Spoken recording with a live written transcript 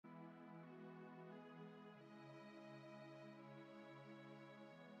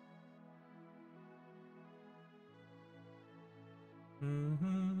The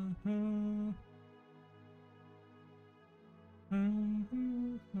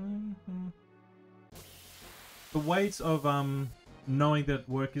weight of knowing that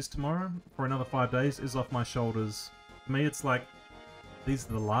work is tomorrow for another 5 days is off my shoulders. For me, it's like these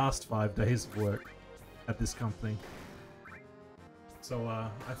are the last 5 days of work at this company. So I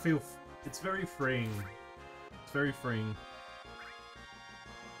feel it's very freeing. It's very freeing.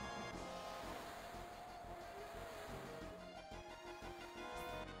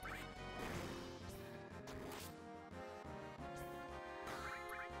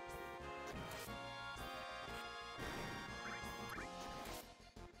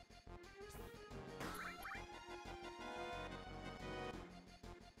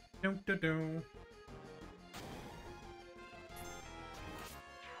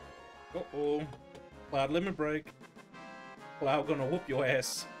 Uh-oh. Cloud limit break. Cloud gonna whoop your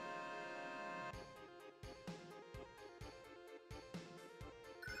ass.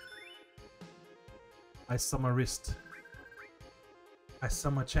 I summer wrist. I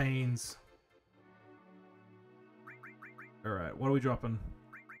summer chains. Alright, what are we dropping?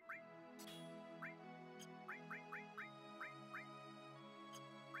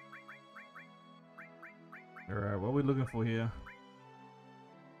 Alright, what are we looking for here?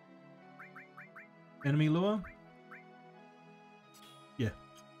 Enemy lure? Yeah.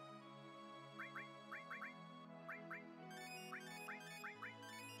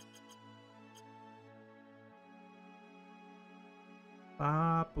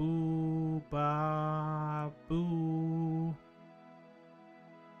 Ba-boo, ba-boo.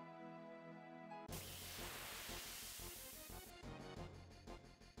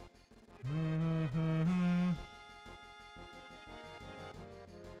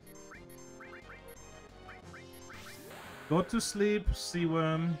 Go to sleep,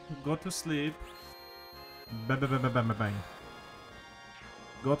 Seaworm. Go to sleep. Bang, bang, bang, bang, bang, bang.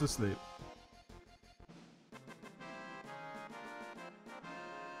 Go to sleep.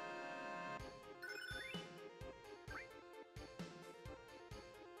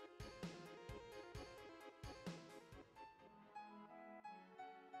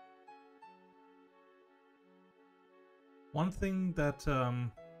 One thing that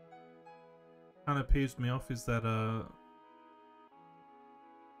kind of peeves me off is that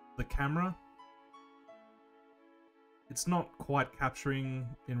the camera, it's not quite capturing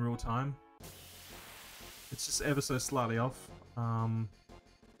in real time. It's just ever so slightly off. And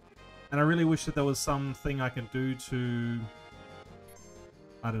I really wish that there was something I could do to,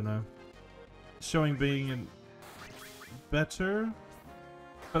 I don't know, showing being better.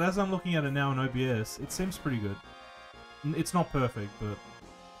 But as I'm looking at it now in OBS, it seems pretty good. It's not perfect, but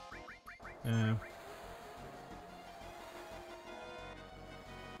yeah.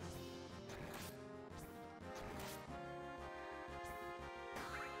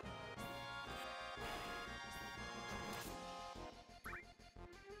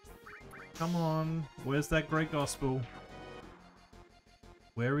 Come on, where's that great gospel?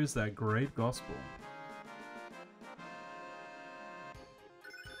 Where is that great gospel?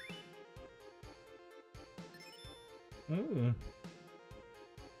 Ooh.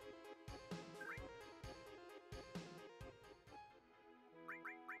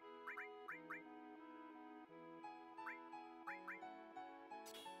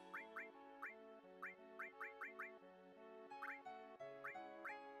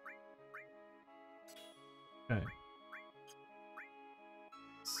 Okay.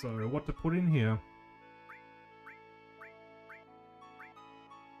 So, what to put in here?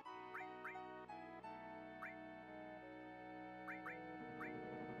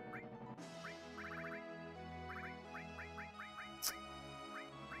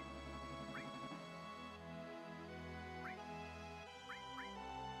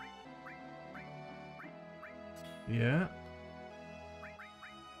 Yeah.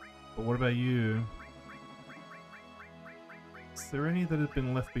 But what about you? Is there any that have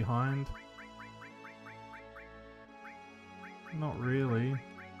been left behind? Not really.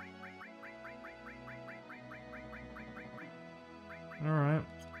 Alright.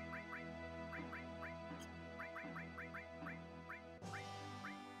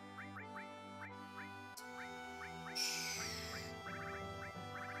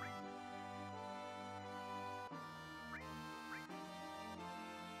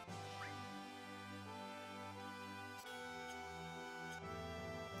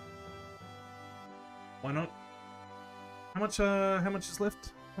 Why not? How much is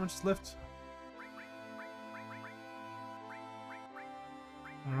left? How much is left?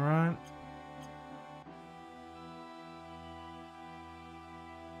 Alright.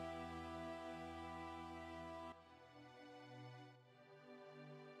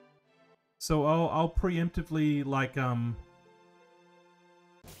 So I'll preemptively like I'll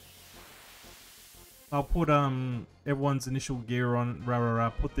put everyone's initial gear on,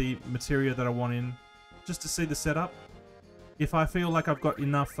 put the materia that I want in, just to see the setup. If I feel like I've got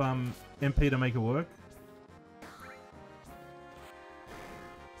enough MP to make it work.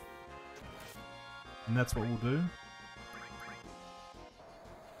 And that's what we'll do.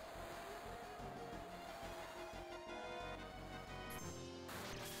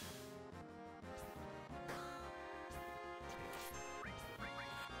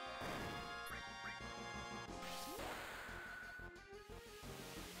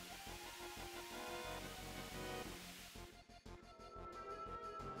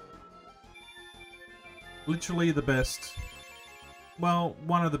 Literally the best, well,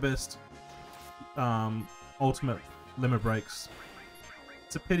 one of the best ultimate limit breaks.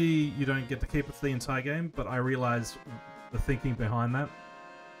 It's a pity you don't get to keep it for the entire game, but I realize the thinking behind that.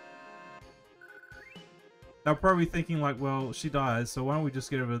 They're probably thinking like, well, she dies, so why don't we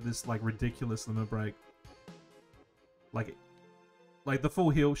just get her this like ridiculous limit break? Like the full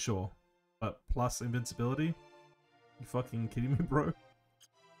heal, sure, but plus invincibility? You fucking kidding me, bro?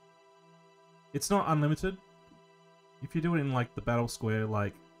 It's not unlimited. If you do it in like the battle square,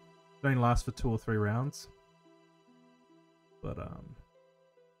 like it only lasts for 2 or 3 rounds. But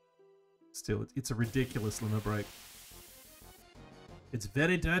still, it's a ridiculous limit break. It's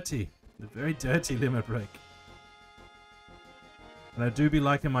very dirty. A very dirty limit break. And I do be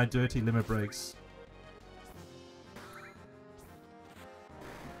liking my dirty limit breaks.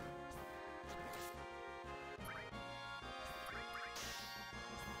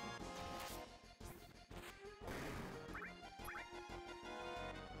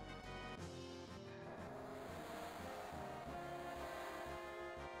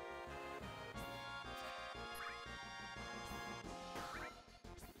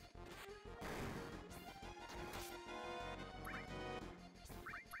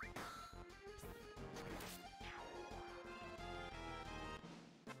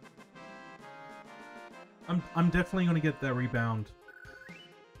 I'm definitely gonna get that rebound.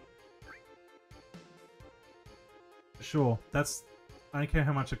 Sure, that's... I don't care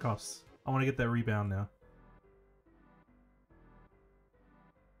how much it costs. I want to get that rebound now.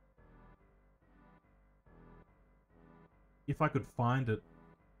 If I could find it,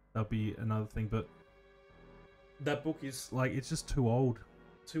 that'd be another thing, but... that book is, like, it's just too old.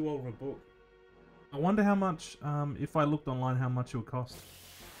 Too old of a book. I wonder how much, if I looked online, how much it would cost.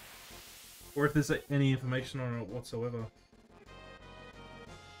 Or if there's any information on it whatsoever.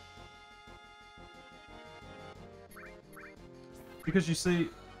 Because you see,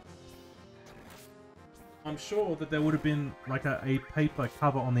 I'm sure that there would have been like a paper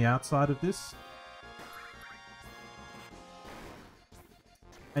cover on the outside of this.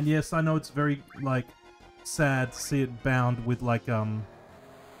 And yes, I know it's very like sad to see it bound with like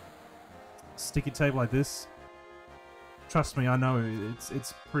sticky tape like this. Trust me, I know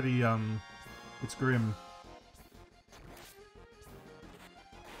it's pretty it's grim.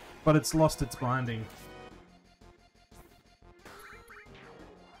 But it's lost its binding.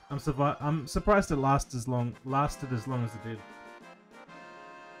 I'm surprised it lasted as long as it did.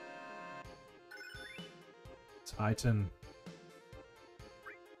 Titan.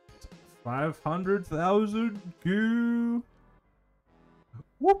 500,000 goo.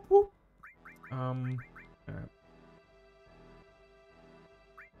 Whoop whoop. Alright.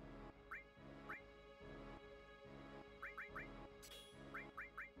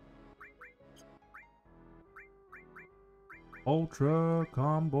 Ultra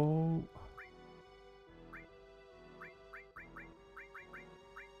combo.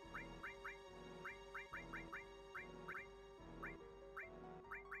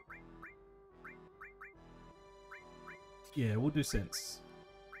 Yeah, we'll do sense.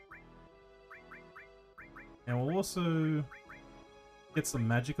 And we'll also get some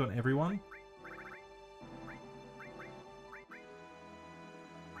magic on everyone.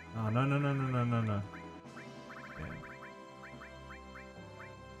 Oh, no, no, no, no, no, no, no. Yeah.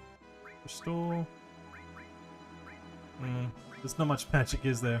 Restore. There's not much magic,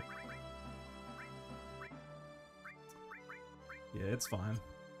 is there? Yeah, it's fine.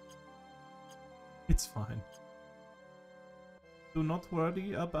 It's fine. Do not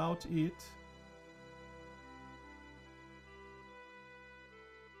worry about it.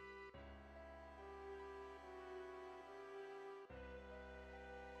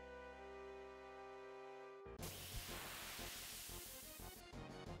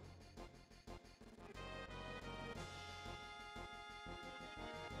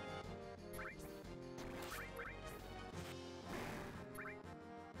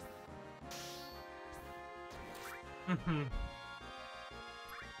 Mhm.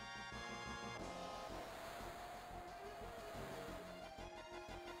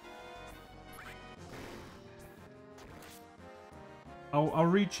 I'll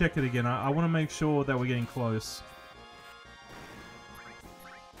recheck it again. I want to make sure that we're getting close.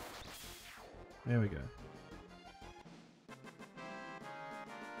 There we go.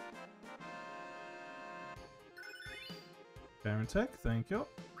 Baron Tech, thank you.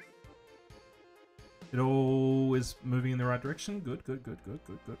 It all is moving in the right direction. Good, good, good, good,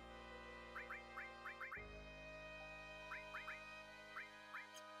 good, good.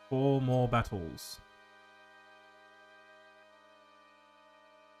 Four more battles.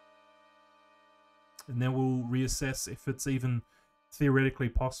 And then we'll reassess if it's even theoretically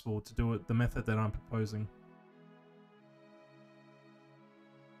possible to do it the method that I'm proposing.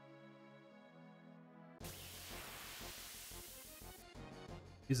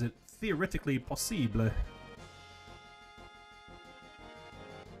 Is it theoretically possible?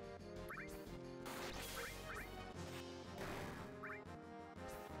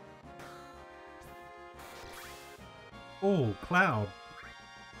 Oh, Cloud.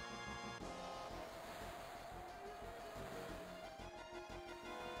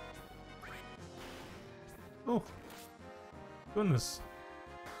 Oh, goodness.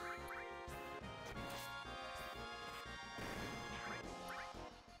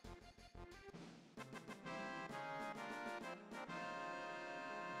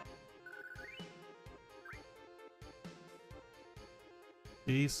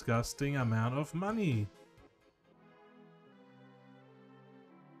 Disgusting amount of money.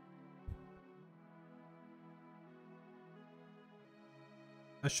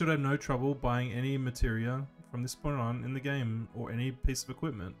 I should have no trouble buying any materia from this point on in the game, or any piece of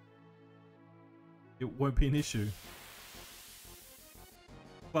equipment. It won't be an issue.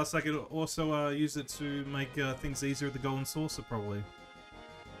 Plus, I could also use it to make things easier with the Golden Saucer, probably.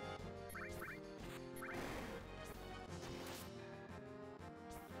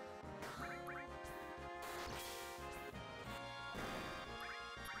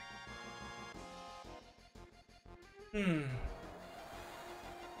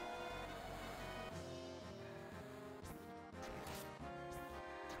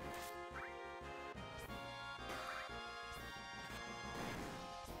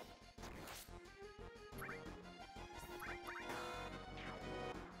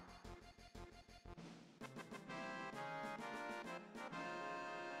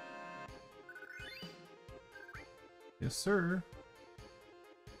 Yes, sir.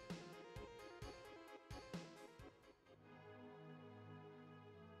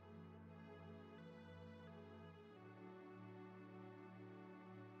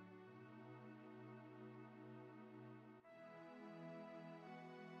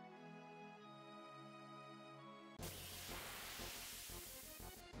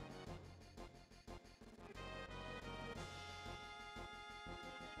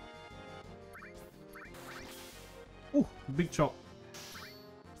 Ooh, big chop.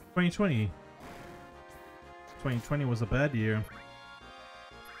 2020. 2020 was a bad year,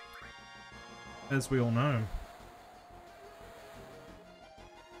 as we all know.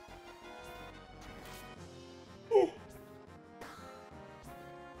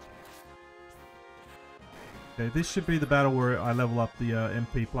 Okay, this should be the battle where I level up the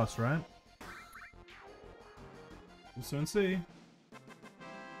MP plus, right? We'll soon see.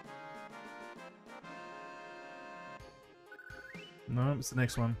 No, it's the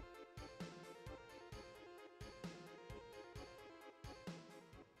next one.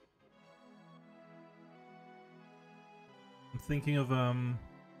 I'm thinking of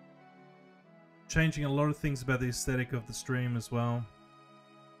changing a lot of things about the aesthetic of the stream as well.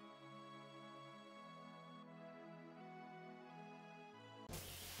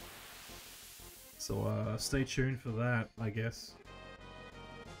 So stay tuned for that, I guess.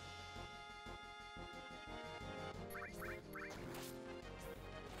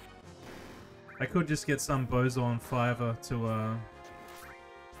 I could just get some bozo on Fiverr to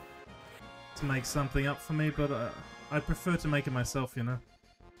make something up for me, but I'd prefer to make it myself, you know.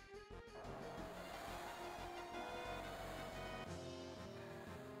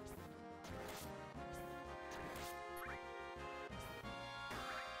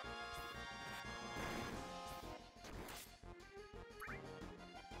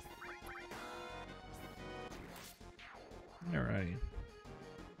 Alrighty.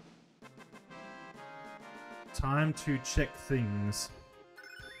 Time to check things.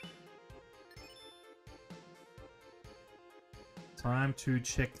 Time to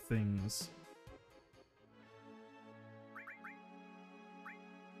check things.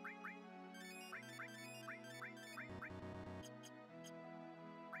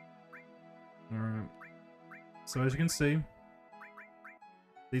 Alright. So as you can see,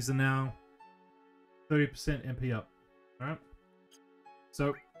 these are now 30% MP up. Alright.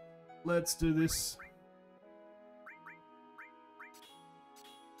 So let's do this.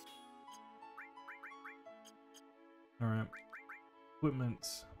 Alright. Equipment.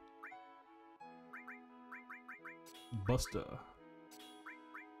 Buster.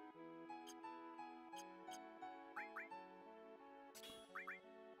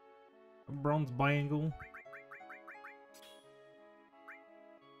 Bronze biangle.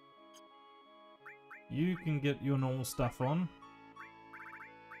 You can get your normal stuff on.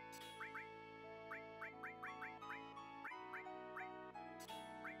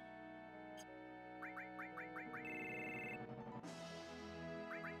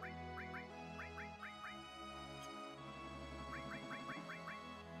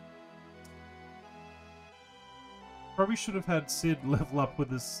 Probably should have had Sid level up with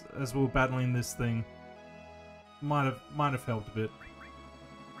this as we were battling this thing. Might have helped a bit.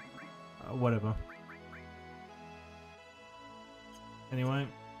 Whatever. Anyway.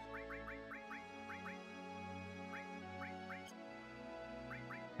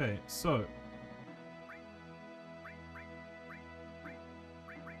 Okay, so.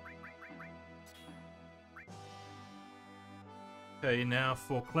 Okay, now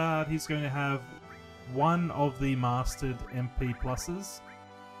for Cloud, he's going to have one of the mastered MP pluses.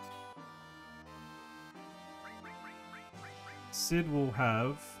 Sid will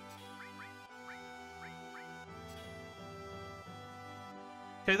have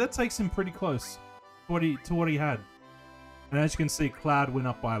okay, that takes him pretty close to what he had. And as you can see, Cloud went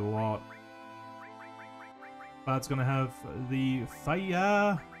up by a lot. Cloud's gonna have the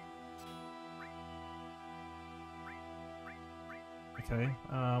fire. Okay,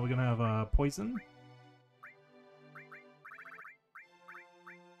 we're gonna have poison.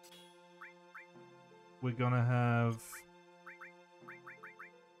 We're gonna have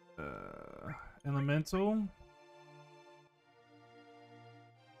elemental.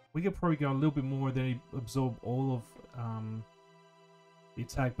 We could probably go a little bit more than he absorb all of the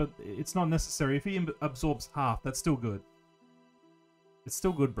attack, but it's not necessary. If he absorbs half, that's still good. It's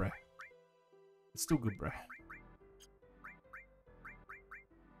still good, bruh. It's still good, bruh.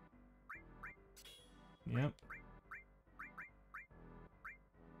 Yep.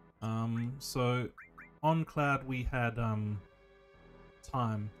 So on Cloud we had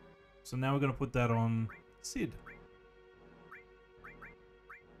time. So now we're gonna put that on Sid.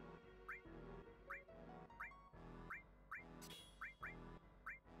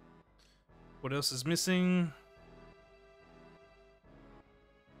 What else is missing?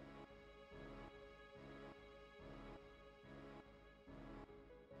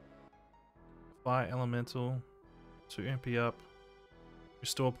 Fire elemental, 2 MP up,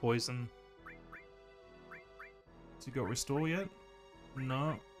 restore poison. Has he got restore yet?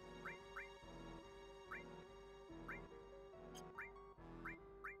 No.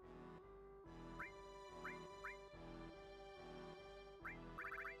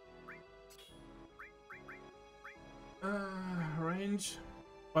 Range.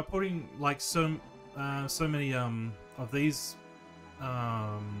 By putting like so many of these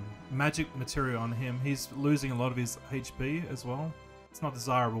magic material on him, he's losing a lot of his HP as well. It's not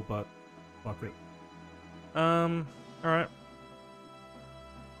desirable, but fuck it. Alright.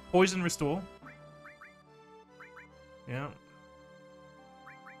 Poison restore. Yeah.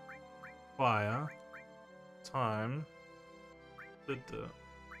 Fire. Time.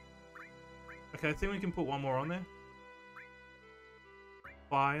 Okay, I think we can put one more on there.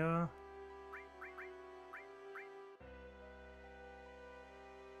 Fire.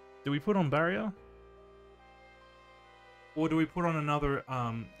 Do we put on barrier? Or do we put on another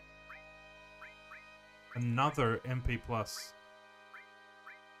MP plus?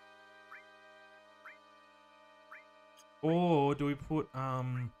 Or do we put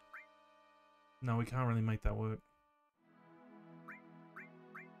no, we can't really make that work.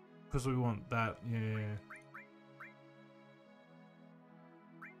 Because we want that, yeah.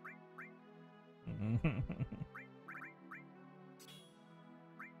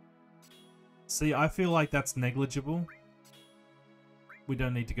 See, I feel like that's negligible. We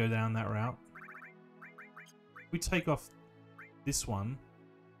don't need to go down that route. We take off this one.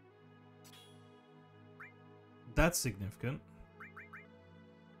 That's significant.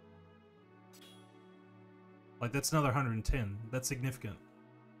 Like, that's another 110. That's significant.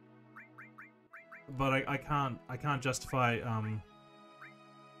 But I can't justify,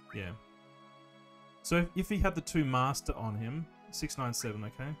 yeah. So if he had the 2 master on him, 697,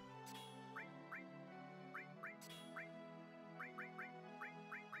 okay.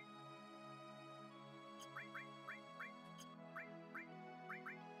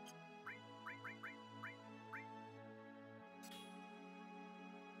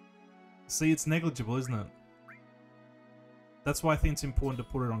 See, it's negligible, isn't it? That's why I think it's important to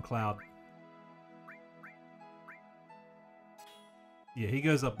put it on cloud. Yeah, he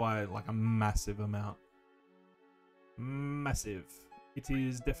goes up by like a massive amount. Massive. It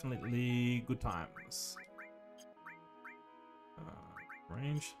is definitely good times.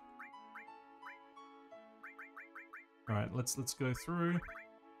 Range. Alright, let's go through.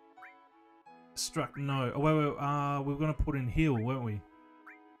 Struck, no. Oh, wait, we were going to put in heal, weren't we?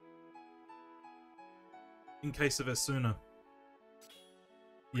 In case of Asuna.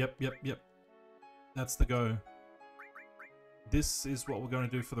 Yep. That's the go. This is what we're going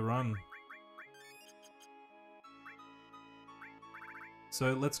to do for the run.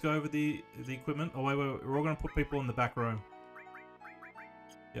 So let's go over the equipment. Oh, wait, we're all going to put people in the back row.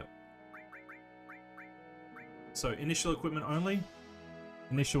 Yep. So initial equipment only.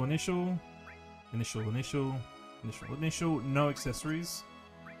 Initial, no accessories.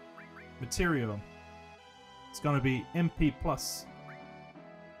 Material. It's going to be MP plus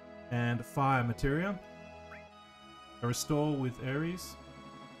and fire materia. A restore with Ares.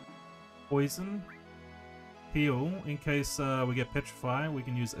 Poison. Heal in case we get petrify. We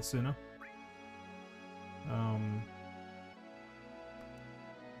can use Asuna.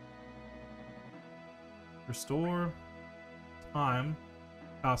 Restore. Time.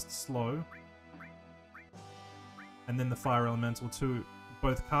 Cast slow. And then the fire elemental to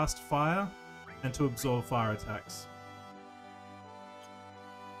both cast fire and to absorb fire attacks.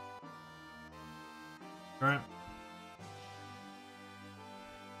 Alright.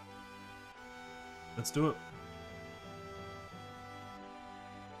 Let's do it.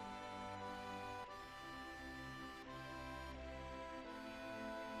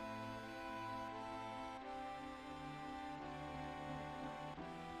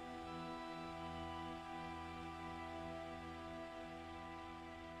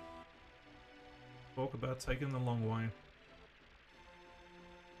 Talk about taking the long way.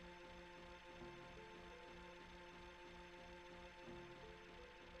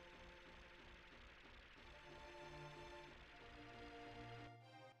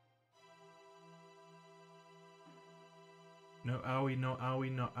 No owie, no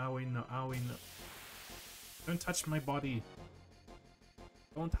owie, no owie, no owie, no. Don't touch my body.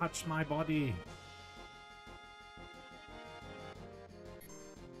 Don't touch my body.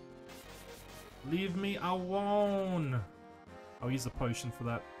 Leave me alone. I'll use a potion for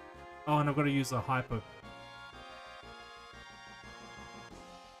that. Oh, and I've got to use a hyper.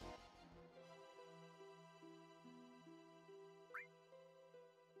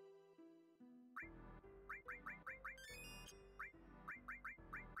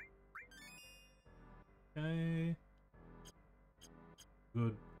 Okay.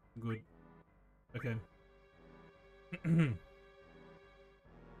 Good. Okay.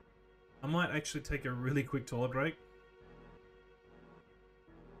 I might actually take a really quick toilet break.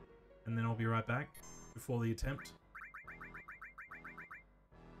 And then I'll be right back before the attempt.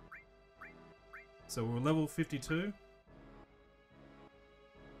 So we're level 52.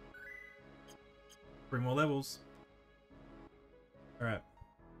 3 more levels. Alright.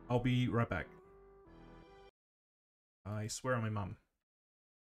 I'll be right back. I swear on my mum.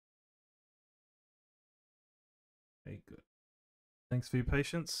 Okay, good. Thanks for your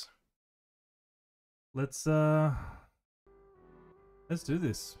patience. Let's do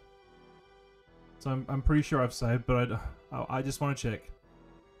this. So I'm pretty sure I've saved, but I just want to check.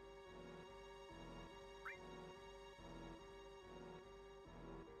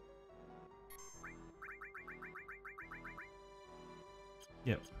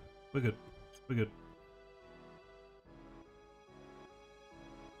 Yep, we're good. We're good.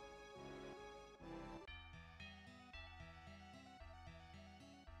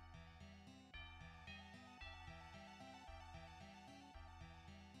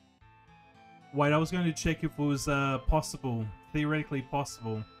 Wait, I was going to check if it was possible, theoretically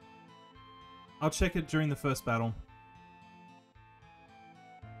possible. I'll check it during the first battle.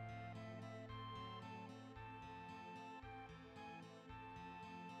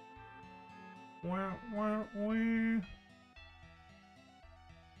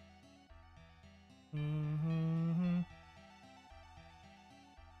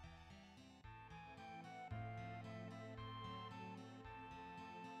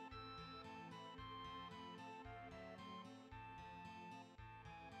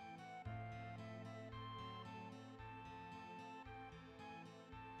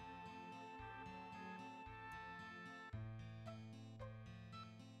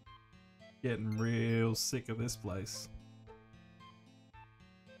 Getting real sick of this place.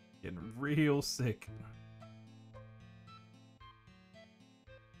 Getting real sick.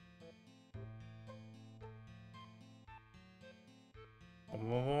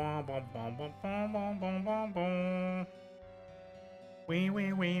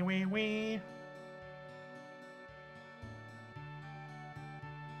 Wee.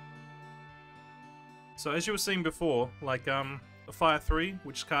 So as you were seeing before, like a Fire 3,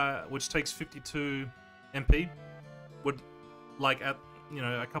 which takes 52 MP, would like at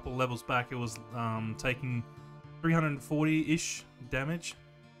a couple levels back it was taking 340-ish damage,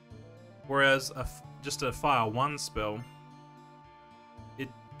 whereas just a Fire 1 spell, it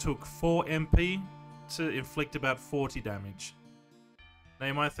took 4 MP to inflict about 40 damage. Now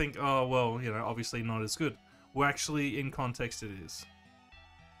you might think, oh well, obviously not as good. Well, actually, in context, it is,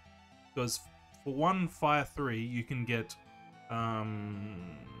 because for one Fire 3, you can get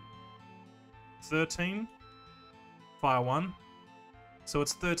 13 Fire 1, so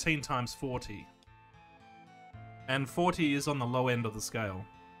it's 13 times 40. And 40 is on the low end of the scale.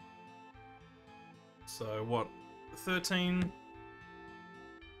 So what? 13...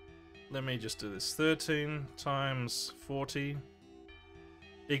 Let me just do this. 13 times 40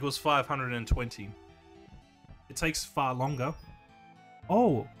 equals 520. It takes far longer.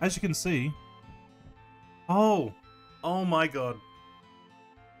 Oh, as you can see... Oh! Oh my god.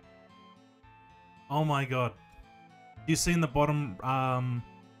 Oh my god. You see in the bottom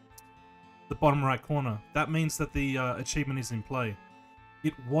right corner, that means that the achievement is in play.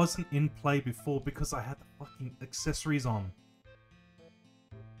 It wasn't in play before because I had the fucking accessories on.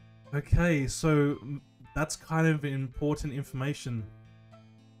 Okay, so that's kind of important information.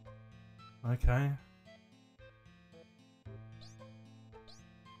 Okay.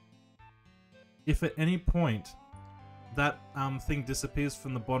 If at any point that thing disappears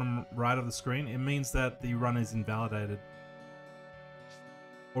from the bottom right of the screen, it means that the run is invalidated.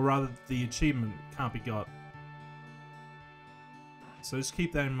 Or rather, the achievement can't be got. So just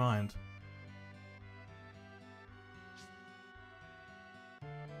keep that in mind.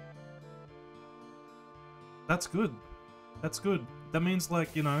 That's good. That's good. That means, like,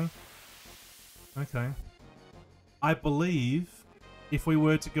 Okay. I believe if we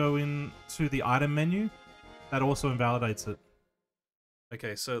were to go into the item menu, that also invalidates it.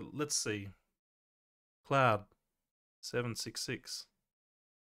 Okay, so let's see. Cloud 766.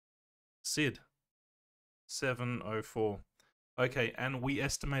 Sid 704. Okay, and we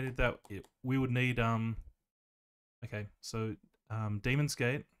estimated that we would need okay, so Demon's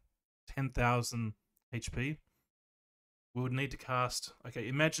Gate 10,000 HP. We would need to cast, okay,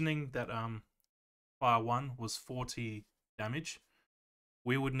 imagining that Fire 1 was 40 damage,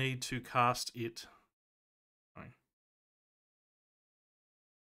 we would need to cast it. Sorry.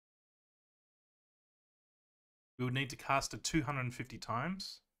 We would need to cast it 250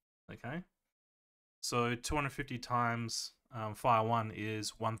 times. Okay, so 250 times Fire 1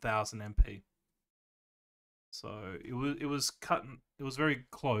 is 1000 MP. So it was very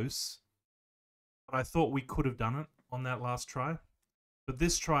close. But I thought we could have done it on that last try. But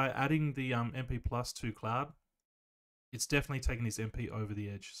this try, adding the MP plus to Cloud, it's definitely taken his MP over the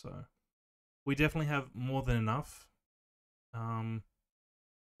edge. So we definitely have more than enough.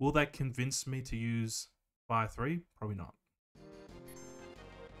 Will that convince me to use Fire 3? Probably not.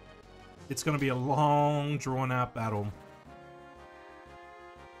 It's going to be a long, drawn-out battle.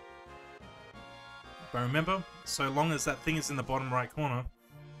 But remember, so long as that thing is in the bottom right corner,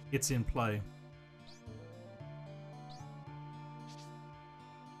 it's in play.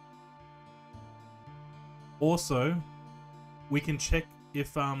 Also, we can check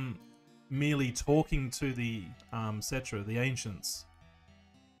if merely talking to the Cetra, the Ancients,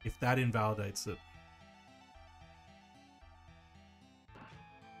 if that invalidates it.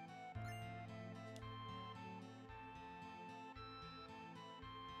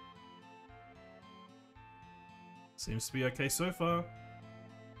 Seems to be okay so far.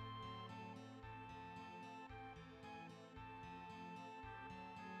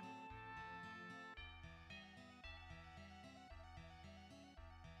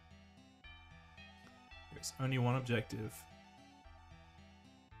 There's only one objective.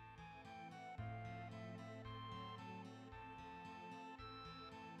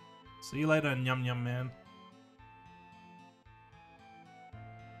 See you later, Yum Yum Man.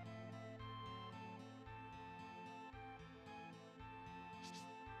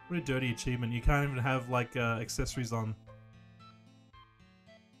 What a dirty achievement. You can't even have, like, accessories on.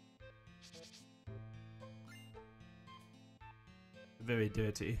 Very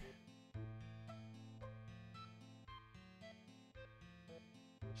dirty.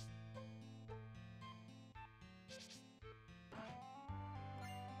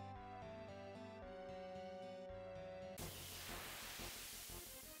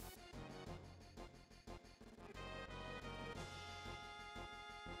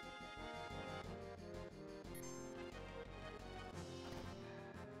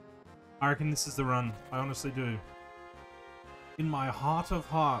 I reckon this is the run. I honestly do. In my heart of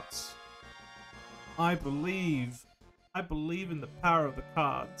hearts, I believe in the power of the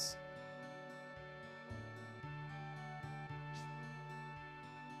cards.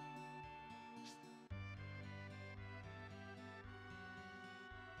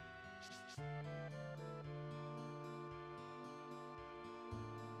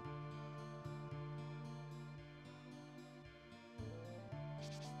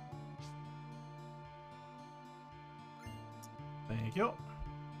 Thank you.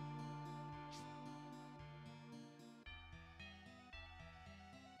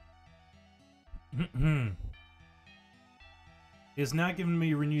 It's now given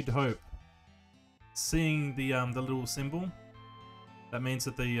me renewed hope. Seeing the little symbol, that means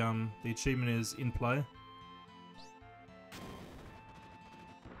that the achievement is in play.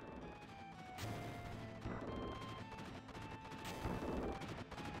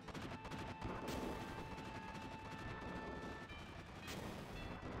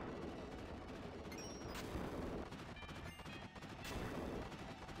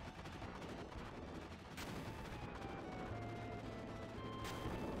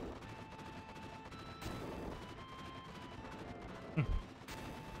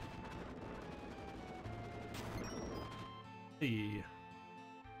 Hey.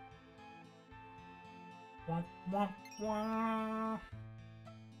 Wah, wah, wah.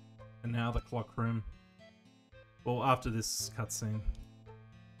 And now the clock room. Well, after this cutscene.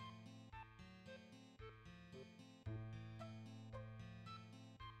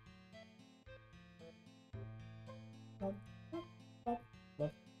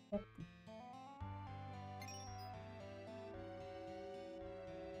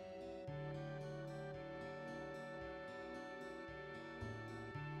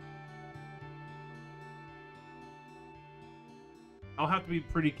 I'll have to be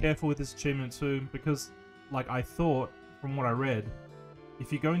pretty careful with this achievement too, because, like, I thought, from what I read,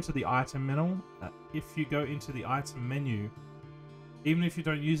 if you go into the item menu, even if you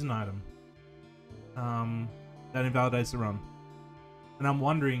don't use an item, that invalidates the run. And I'm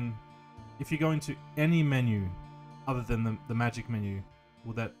wondering, if you go into any menu other than the magic menu,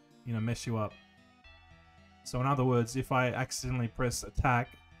 will that, you know, mess you up? So in other words, if I accidentally press attack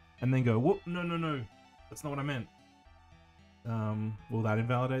and then go, whoop, no, that's not what I meant. Will that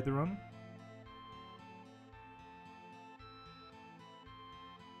invalidate the run?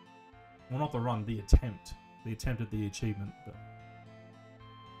 Well, not the run, the attempt. The attempt at the achievement, but...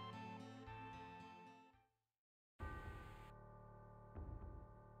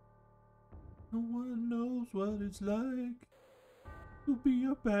 No one knows what it's like to be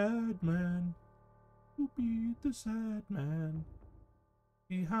a bad man, to be the sad man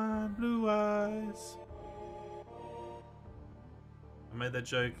behind blue eyes. I made that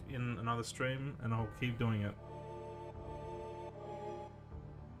joke in another stream, and I'll keep doing it.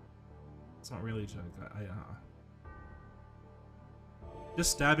 It's not really a joke.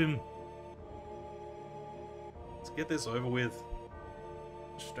 Just stab him. Let's get this over with.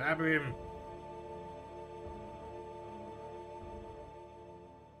 Stab him.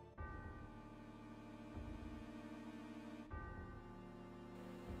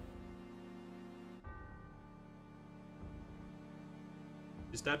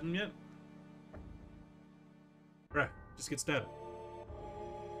 You stabbed him yet? Bruh, just get stabbed.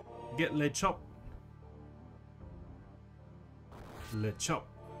 Get lead chop. Lead chop.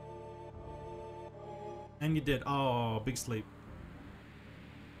 And you're dead. Oh, big sleep.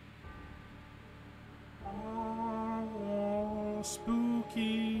 Oh,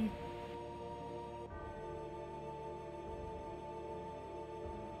 spooky.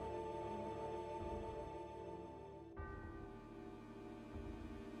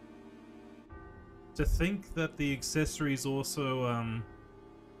 To think that the accessories also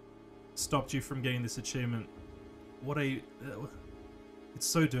stopped you from getting this achievement. What a... it's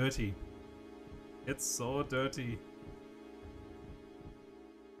so dirty. It's so dirty.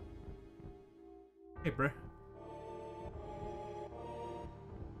 Hey, bro.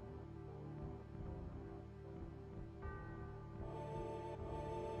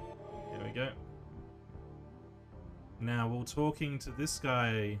 There we go. Now, will talking to this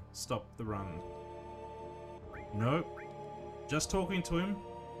guy stop the run? Nope. Just talking to him.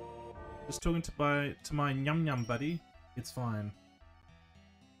 Just talking to my Nyum Nyum buddy. It's fine.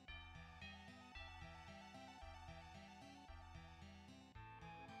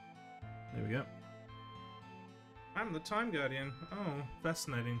 There we go. I'm the Time Guardian. Oh,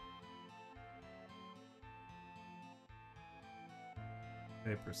 fascinating.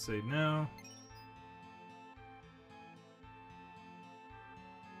 Okay, proceed now.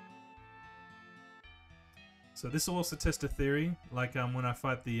 So this will also test a theory, like when I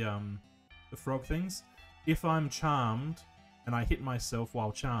fight the frog things. If I'm charmed and I hit myself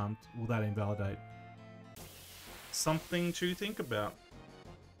while charmed, will that invalidate? Something to think about.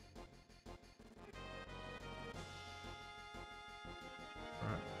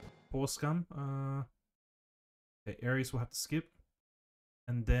 Alright. Poor scum. Okay, Ares will have to skip.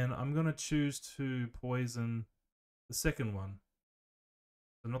 And then I'm gonna choose to poison the second one.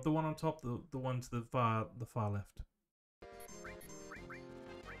 So not the one on top, the one to the far left.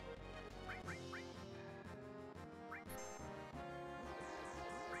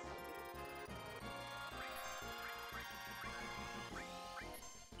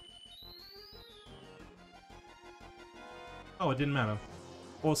 Oh, it didn't matter.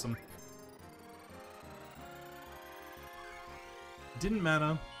 Awesome. Didn't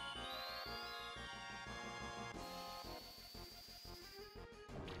matter.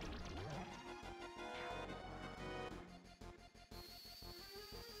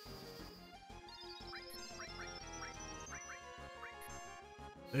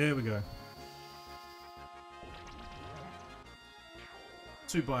 There we go.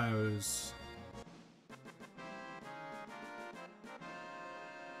 2 bios.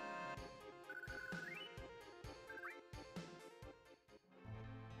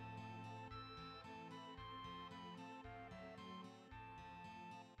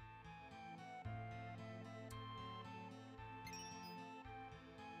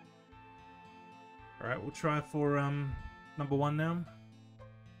 Alright, we'll try for number 1 now.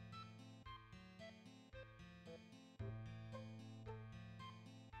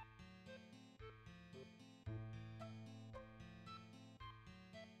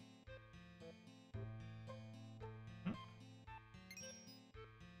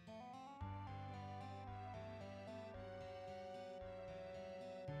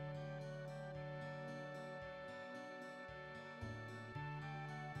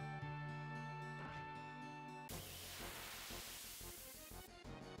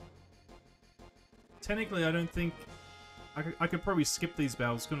 Technically, I don't think... I could probably skip these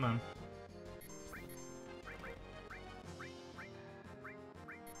battles, couldn't I?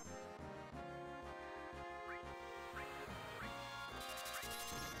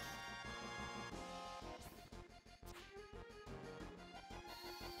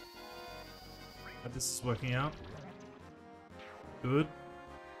 But this is working out. Good.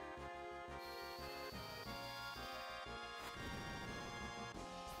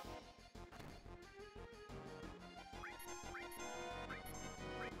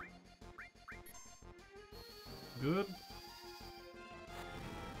 Good.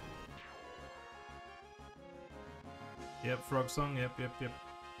 Yep, frog song. Yep.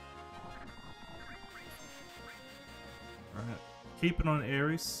 Alright. Keep it on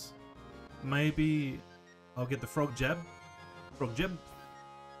Ares. Maybe I'll get the frog jab. Frog jab.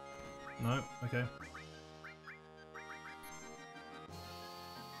 No, okay.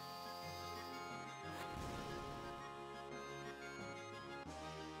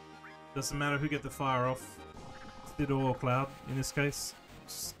 Doesn't matter who get the fire off. Fiddle or Cloud in this case.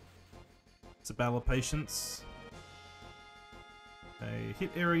 It's a battle of patience. Okay, hit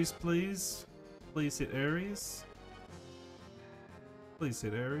Ares, please. Please hit Ares. Please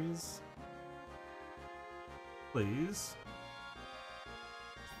hit Ares. Please.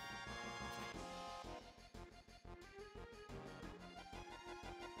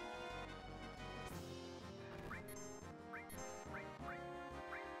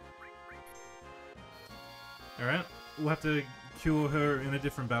 Alright, we'll have to cure her in a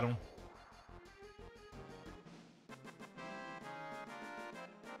different battle.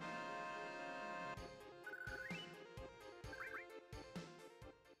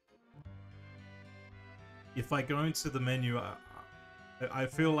 If I go into the menu, I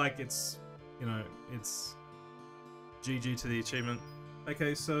feel like it's, you know, it's GG to the achievement.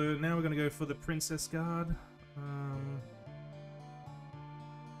 Okay, so now we're gonna go for the Princess Guard.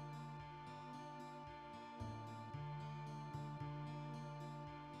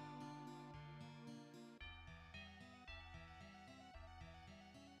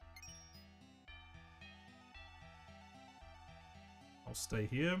 I'll stay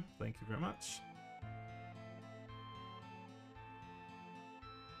here. Thank you very much.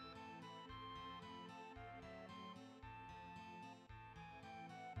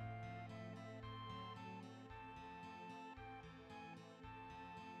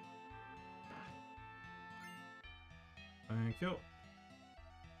 Thank you.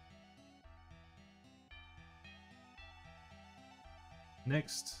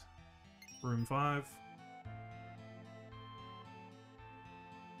 Next, room 5.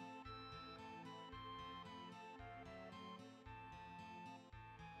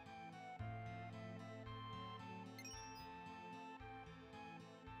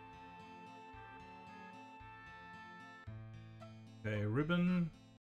 Okay, ribbon.